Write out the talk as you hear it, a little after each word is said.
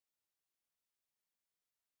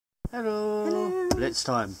Hello. Hello. Blitz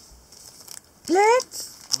time.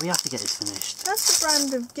 Blitz? We have to get this finished. That's the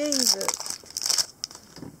brand of ghee that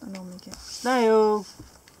I normally get. Snail.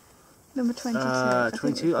 Number 22.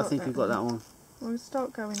 22. I think we've got that one. We'll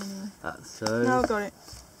start going anyway. That's so. No, I got it.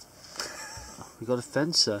 We got a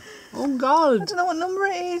fencer. Oh God. I don't know what number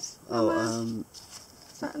it is. Oh,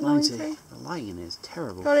 is that a 90. 90? The lighting is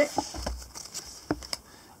terrible. Got it.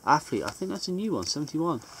 Athlete. I think that's a new one.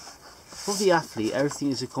 71. For the athlete, everything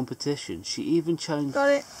is a competition. She even challenged. Got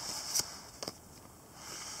it.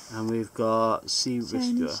 And we've got Sea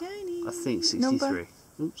Shiny, Risker. shiny. I think 63. Number.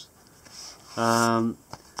 Oops.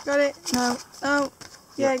 Got it. No. No.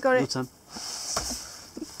 Yeah, got your it. turn.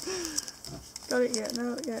 Got it. Yeah.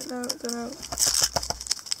 No. Yeah. No. Don't know.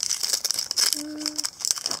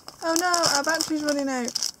 Oh no! Our battery's running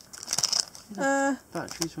out.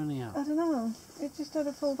 Battery's running out. I don't know. It just had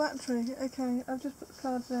a full battery. Okay, I've just put the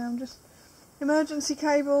cards down. Just emergency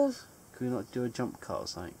cables. Can we not do a jump cut or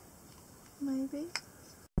something? Maybe.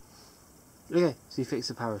 Okay, so you fix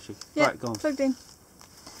the parachute. Yeah, Right, go on. plugged in.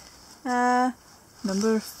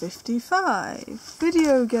 Number 55.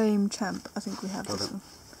 Video game champ. I think we have Got this it. one.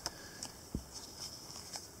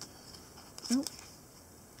 Oh.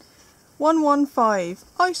 115.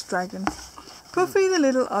 Ice Dragon. Puffy the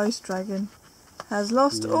little ice dragon has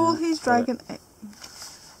lost all his dragon eggs.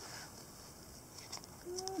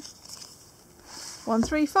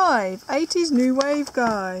 135. 80s new wave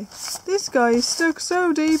guy. This guy is stuck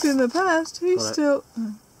so deep in the past, he's still...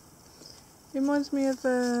 Reminds me of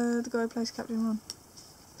the guy who plays Captain Ron.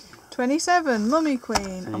 27. Mummy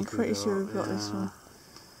Queen. I'm pretty sure we've got this one.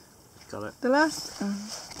 Got it. The last...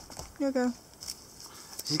 here we go.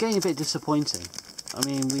 This is getting a bit disappointing. I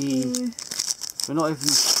mean, we're not even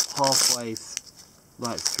halfway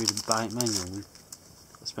through the bank manual.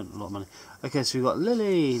 We've spent a lot of money. Okay, so we've got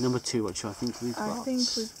Lily, number 2, which I think we've got. I think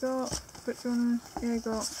we've got... But do you wanna... Yeah,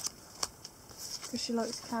 got... Because she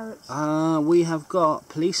likes carrots. We have got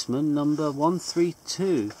Policeman, number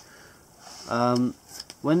 132.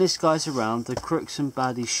 When this guy's around, the crooks and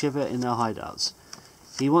baddies shiver in their hideouts.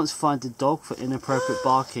 He once fined a dog for inappropriate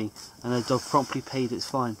barking, and the dog promptly paid its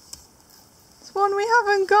fine. It's one we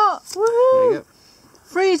haven't got! Woohoo! There you go.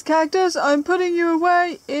 Freeze, cactus! I'm putting you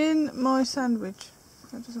away in my sandwich.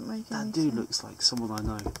 That doesn't make any sense. That dude looks like someone I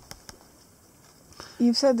know.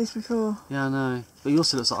 You've said this before. Yeah, I know. But he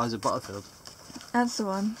also looks like Isaac Butterfield. That's the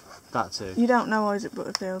one. That too. You don't know Isaac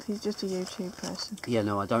Butterfield, he's just a YouTube person. Yeah,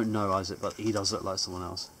 no, I don't know Isaac, but he does look like someone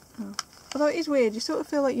else. Oh. Although it is weird, you sort of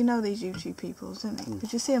feel like you know these YouTube people, don't you?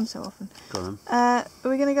 Because you see them so often. Go on. Are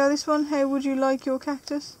we going to go this one? How would you like your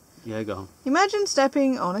cactus? Yeah, go on. Imagine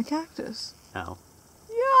stepping on a cactus. Ow.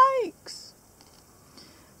 Yikes!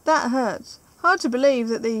 That hurts. Hard to believe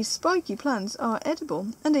that these spiky plants are edible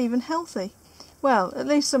and even healthy. Well, at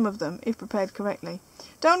least some of them, if prepared correctly.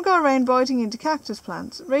 Don't go around biting into cactus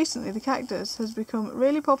plants. Recently, the cactus has become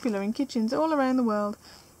really popular in kitchens all around the world,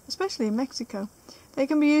 especially in Mexico. They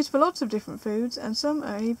can be used for lots of different foods, and some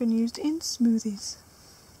are even used in smoothies.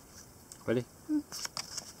 Ready? We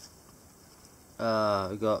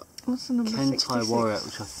got What's the number? Kentai 66? Warrior,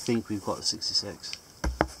 which I think we've got at 66.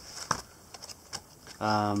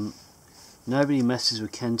 Nobody messes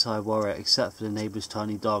with Kentai Warrior except for the neighbour's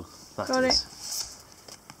tiny dog. Got it.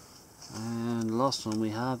 And the last one we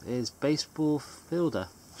have is Baseball Fielder,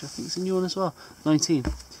 which I think is a new one as well. 19.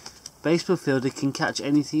 Baseball Fielder can catch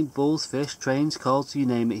anything, balls, fish, trains, cars, you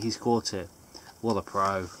name it, he's caught it. What a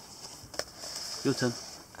pro. Your turn.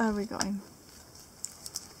 We got him.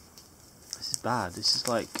 This is bad. This is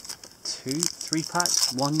like 2-3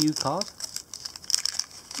 packs, 1 new card.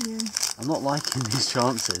 Yeah. I'm not liking these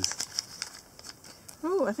chances.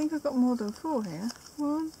 Oh, I think I've got more than 4 here.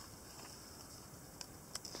 1,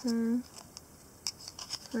 2,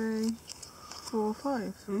 3, 4,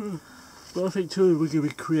 5. Well, I think 2 we're going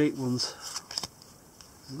to create ones.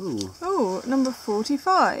 Ooh. Oh, number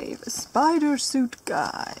 45. Spider Suit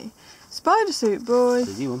Guy. Spider Suit Boy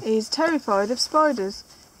is terrified of spiders.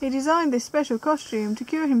 He designed this special costume to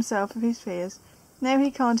cure himself of his fears. Now he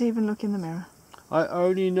can't even look in the mirror. I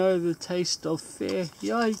only know the taste of fear.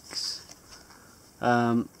 Yikes.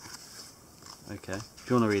 Okay. If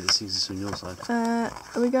you want to read it, see this on your side.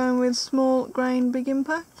 Are we going with small grain, big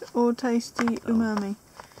impact, or tasty umami?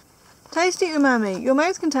 Tasty umami. Your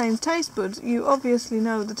mouth contains taste buds. You obviously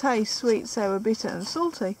know the taste: sweet, sour, bitter, and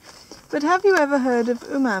salty. But have you ever heard of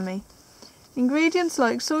umami? Ingredients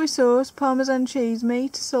like soy sauce, parmesan cheese,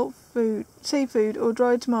 meat, salt food, seafood, or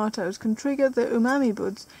dried tomatoes can trigger the umami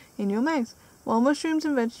buds in your mouth, while mushrooms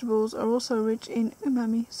and vegetables are also rich in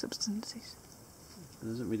umami substances. It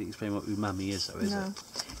doesn't really explain what umami is, though, is it?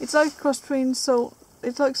 It's like a cross between salt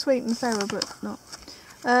It's like sweet and sour, but not.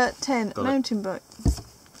 10. Got it. Mountain bike.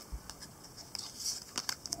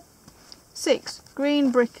 6.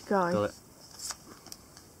 Green brick guy. Got it.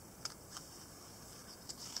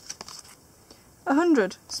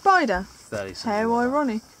 100. Spider. 30 something. How like that.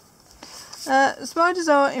 ironic. Spiders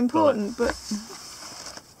are important, but.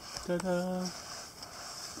 Ta-da.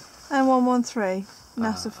 And 113.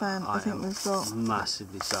 NASA fan. I think am we've got.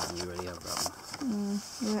 massively certain you already have that one.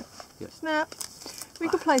 Yeah. Yeah. Snap. We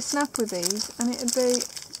could play Snap with these, and it'd be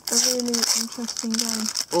a really interesting game.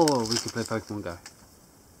 Or we could play Pokemon Go.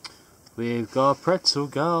 We've got Pretzel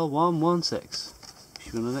Girl 116.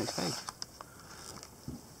 She's on the next page.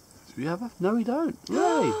 Do we have her? No, we don't.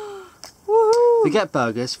 Yay! Woohoo! Forget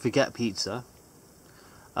burgers, forget pizza,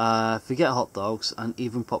 forget hot dogs, and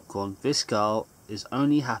even popcorn. This girl is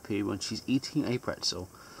only happy when she's eating a pretzel.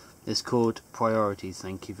 It's called priority,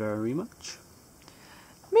 thank you very much.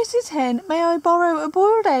 Mrs. Hen, may I borrow a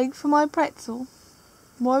boiled egg for my pretzel?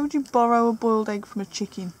 Why would you borrow a boiled egg from a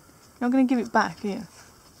chicken? You're not going to give it back, here.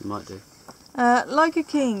 You might do. Like a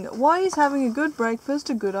king, why is having a good breakfast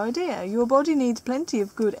a good idea? Your body needs plenty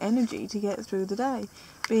of good energy to get through the day.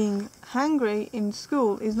 Being hangry in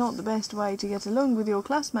school is not the best way to get along with your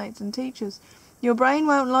classmates and teachers. Your brain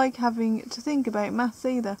won't like having to think about maths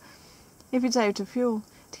either, if it's out of fuel.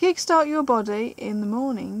 To kickstart your body in the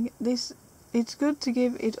morning, it's good to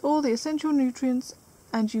give it all the essential nutrients,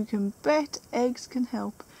 and you can bet eggs can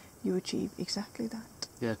help you achieve exactly that.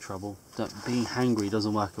 Yeah, trouble. Being hangry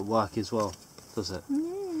doesn't work at work as well, does it?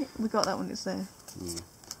 We got that one, it's there. We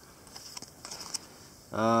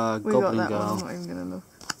Goblin got that Girl. one, I'm not even going to look.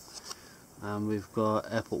 And we've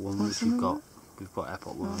got Airport Woman, What's which we've the got. number? We've got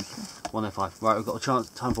Airport Woman. Okay. 105. Right, we've got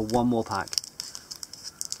a time for one more pack.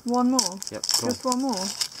 One more? Yep, cool. Just one more?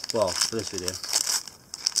 Well, for this video.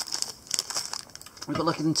 We've got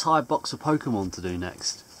like an entire box of Pokemon to do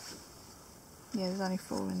next. Yeah, there's only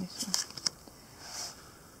 4 in this one.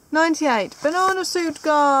 98. Banana Suit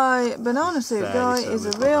Guy. Banana Suit Fairly Guy certain is a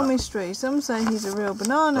we've got real that. mystery. Some say he's a real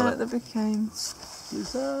banana Got it. that became...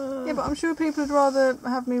 Yeah, Yeah, but I'm sure people would rather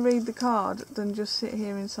have me read the card than just sit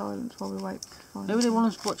here in silence while we wait to find nobody it.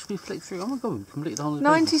 wants to watch me flick through. Oh my god, we've completed the whole of the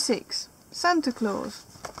 96. Santa Claus.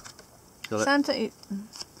 pages. Got it. Santa...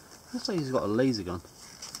 Looks like he's got a laser gun.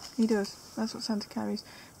 He does. That's what Santa carries.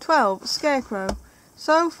 12. Scarecrow.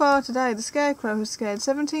 So far today, the Scarecrow has scared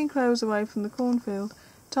 17 crows away from the cornfield.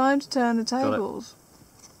 Time to turn the tables.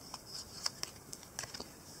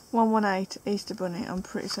 118. Easter Bunny. I'm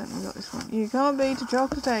pretty certain we got this one. You can't beat a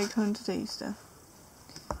chocolate egg hunt at Easter.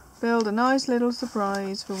 Build a nice little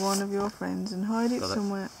surprise for one of your friends and hide it Got it.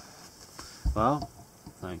 somewhere. Well,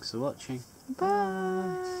 thanks for watching.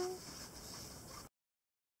 Bye.